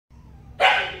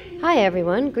Hi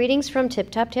everyone, greetings from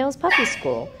Tip Top Tails Puppy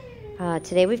School.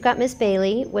 Today we've got Miss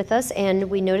Bailey with us, and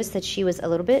we noticed that she was a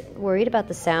little bit worried about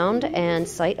the sound and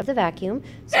sight of the vacuum,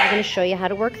 so we're going to show you how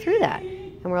to work through that.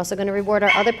 And we're also going to reward our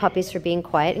other puppies for being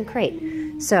quiet and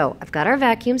crate. So I've got our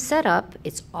vacuum set up,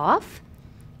 it's off,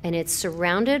 and it's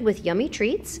surrounded with yummy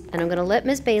treats, and I'm going to let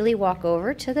Miss Bailey walk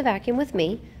over to the vacuum with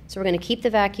me. So we're going to keep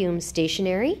the vacuum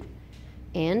stationary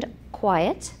and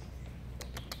quiet.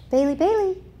 Bailey,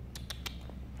 Bailey.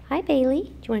 Hi, Bailey.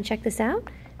 Do you want to check this out?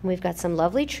 And we've got some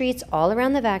lovely treats all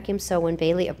around the vacuum, so when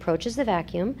Bailey approaches the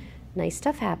vacuum, nice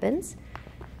stuff happens.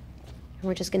 And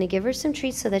we're just going to give her some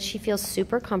treats so that she feels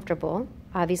super comfortable.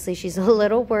 Obviously, she's a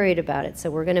little worried about it,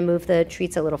 so we're going to move the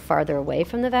treats a little farther away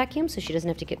from the vacuum so she doesn't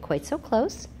have to get quite so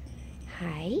close.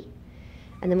 Hi.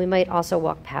 And then we might also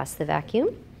walk past the vacuum.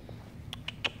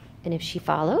 And if she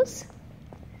follows,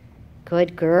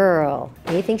 good girl.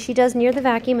 Anything she does near the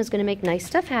vacuum is going to make nice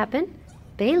stuff happen.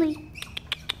 Bailey.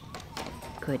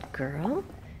 Good girl.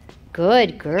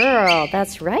 Good girl.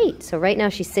 That's right. So right now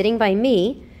she's sitting by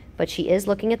me, but she is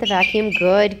looking at the vacuum.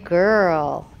 Good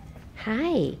girl.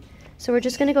 Hi. So we're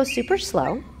just going to go super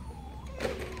slow.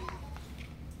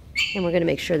 And we're going to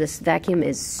make sure this vacuum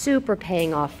is super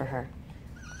paying off for her.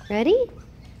 Ready?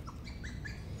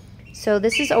 So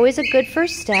this is always a good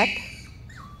first step.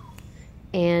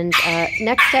 And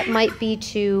next step might be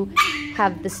to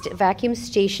have the vacuum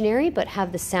stationary, but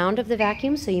have the sound of the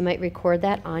vacuum, so you might record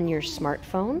that on your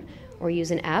smartphone or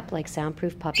use an app like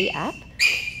Soundproof Puppy app.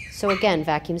 So again,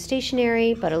 vacuum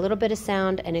stationary, but a little bit of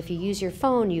sound, and if you use your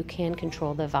phone, you can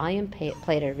control the volume, play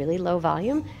it at a really low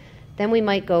volume. Then we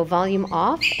might go volume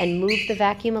off and move the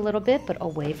vacuum a little bit, but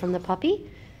away from the puppy.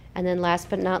 And then last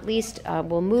but not least,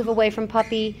 we'll move away from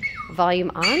puppy, volume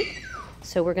on.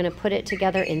 So we're going to put it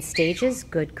together in stages.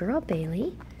 Good girl,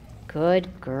 Bailey.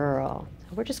 Good girl.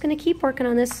 We're just going to keep working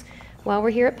on this while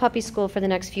we're here at puppy school for the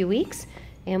next few weeks,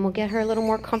 and we'll get her a little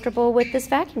more comfortable with this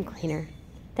vacuum cleaner.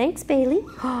 Thanks, Bailey.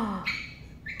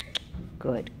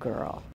 Good girl.